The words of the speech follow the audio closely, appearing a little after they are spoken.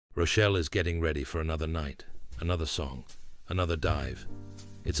Rochelle is getting ready for another night, another song, another dive.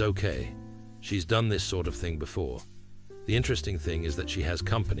 It's okay. She's done this sort of thing before. The interesting thing is that she has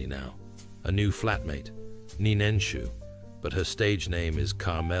company now. A new flatmate, Ninenshu, but her stage name is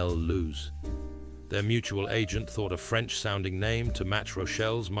Carmel Luz. Their mutual agent thought a French-sounding name to match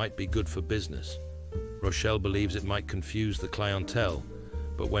Rochelle's might be good for business. Rochelle believes it might confuse the clientele,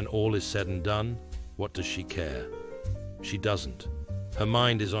 but when all is said and done, what does she care? She doesn't. Her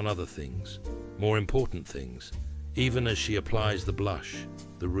mind is on other things, more important things, even as she applies the blush,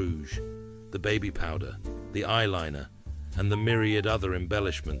 the rouge, the baby powder, the eyeliner, and the myriad other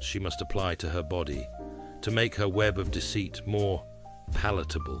embellishments she must apply to her body to make her web of deceit more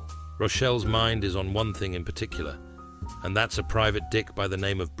palatable. Rochelle's mind is on one thing in particular, and that's a private dick by the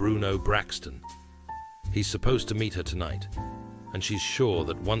name of Bruno Brackston. He's supposed to meet her tonight, and she's sure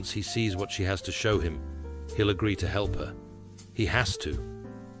that once he sees what she has to show him, he'll agree to help her. He has to,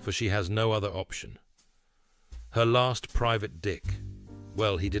 for she has no other option. Her last private dick,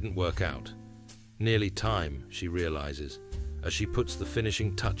 well, he didn't work out. Nearly time, she realizes, as she puts the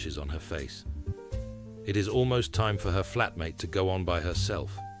finishing touches on her face. It is almost time for her flatmate to go on by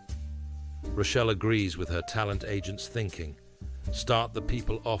herself. Rochelle agrees with her talent agent's thinking. Start the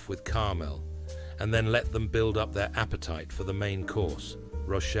people off with Carmel, and then let them build up their appetite for the main course,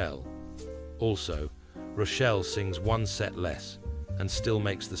 Rochelle. Also, Rochelle sings one set less and still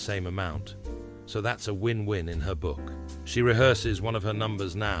makes the same amount, so that's a win-win in her book. She rehearses one of her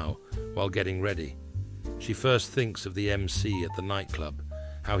numbers now while getting ready. She first thinks of the MC at the nightclub,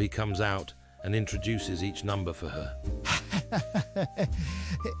 how he comes out and introduces each number for her.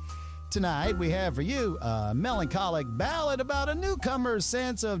 Tonight we have for you a melancholic ballad about a newcomer's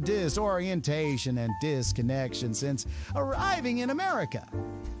sense of disorientation and disconnection since arriving in America.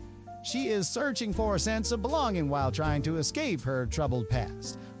 She is searching for a sense of belonging while trying to escape her troubled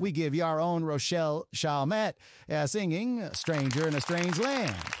past. We give you our own Rochelle Chalmette singing Stranger in a Strange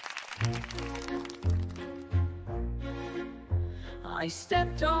Land. I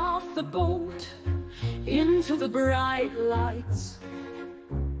stepped off the boat into the bright lights.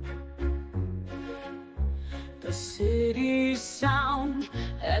 The city's sound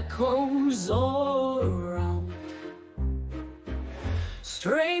echoes all around.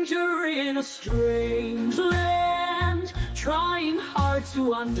 Stranger in a strange land, trying hard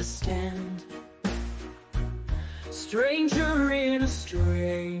to understand. Stranger in a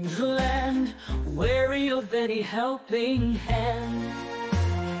strange land, wary of any helping hand.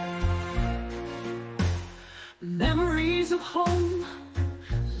 Memories of home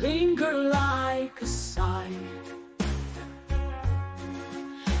linger like a sigh.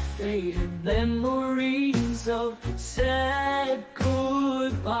 Faded memories of sad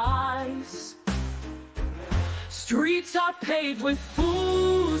goodbyes. Streets are paved with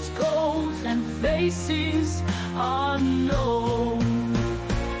fool's gold and faces unknown.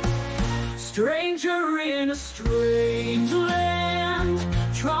 Stranger in a strange land,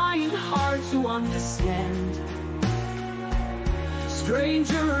 trying hard to understand.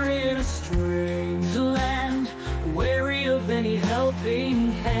 Stranger in a strange land, wary of any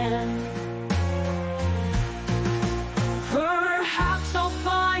helping hand. Perhaps I'll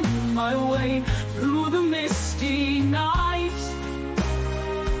find my way through the misty night.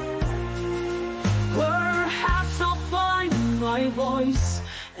 Perhaps I'll find my voice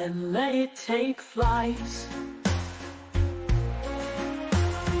and let it take flight.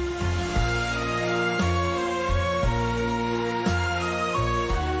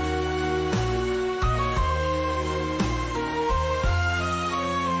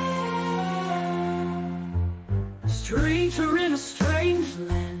 Stranger in a strange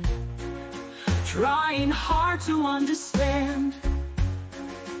land, trying hard to understand.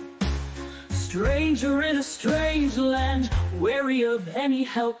 Stranger in a strange land, wary of any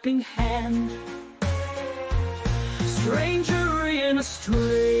helping hand. Stranger in a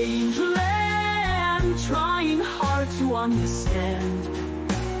strange land, trying hard to understand.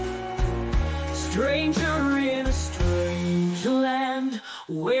 Stranger in a strange land,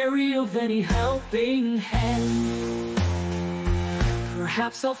 wary of any helping hand.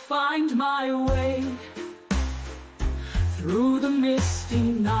 Perhaps I'll find my way through the misty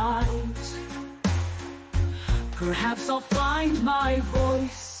night. Perhaps I'll find my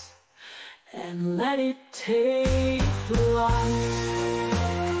voice and let it take flight.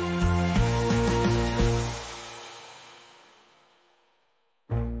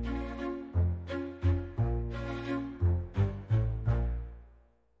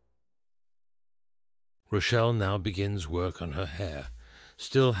 Rochelle now begins work on her hair,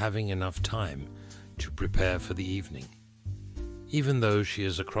 still having enough time to prepare for the evening. even though she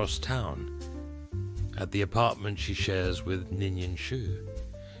is across town, at the apartment she shares with Ninenshu.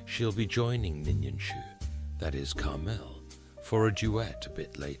 She'll be joining Ninenshu, that is Carmel, for a duet a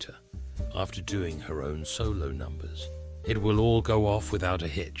bit later, after doing her own solo numbers. It will all go off without a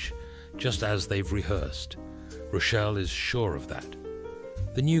hitch, just as they've rehearsed. Rochelle is sure of that.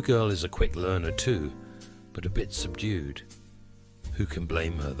 The new girl is a quick learner too, but a bit subdued. Who can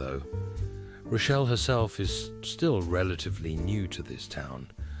blame her, though? Rochelle herself is still relatively new to this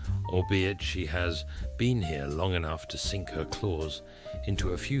town, albeit she has been here long enough to sink her claws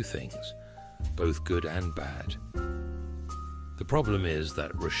into a few things, both good and bad. The problem is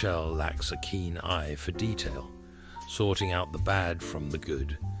that Rochelle lacks a keen eye for detail, sorting out the bad from the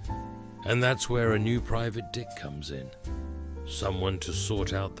good. And that's where a new private dick comes in. Someone to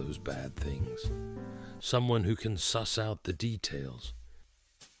sort out those bad things. Someone who can suss out the details.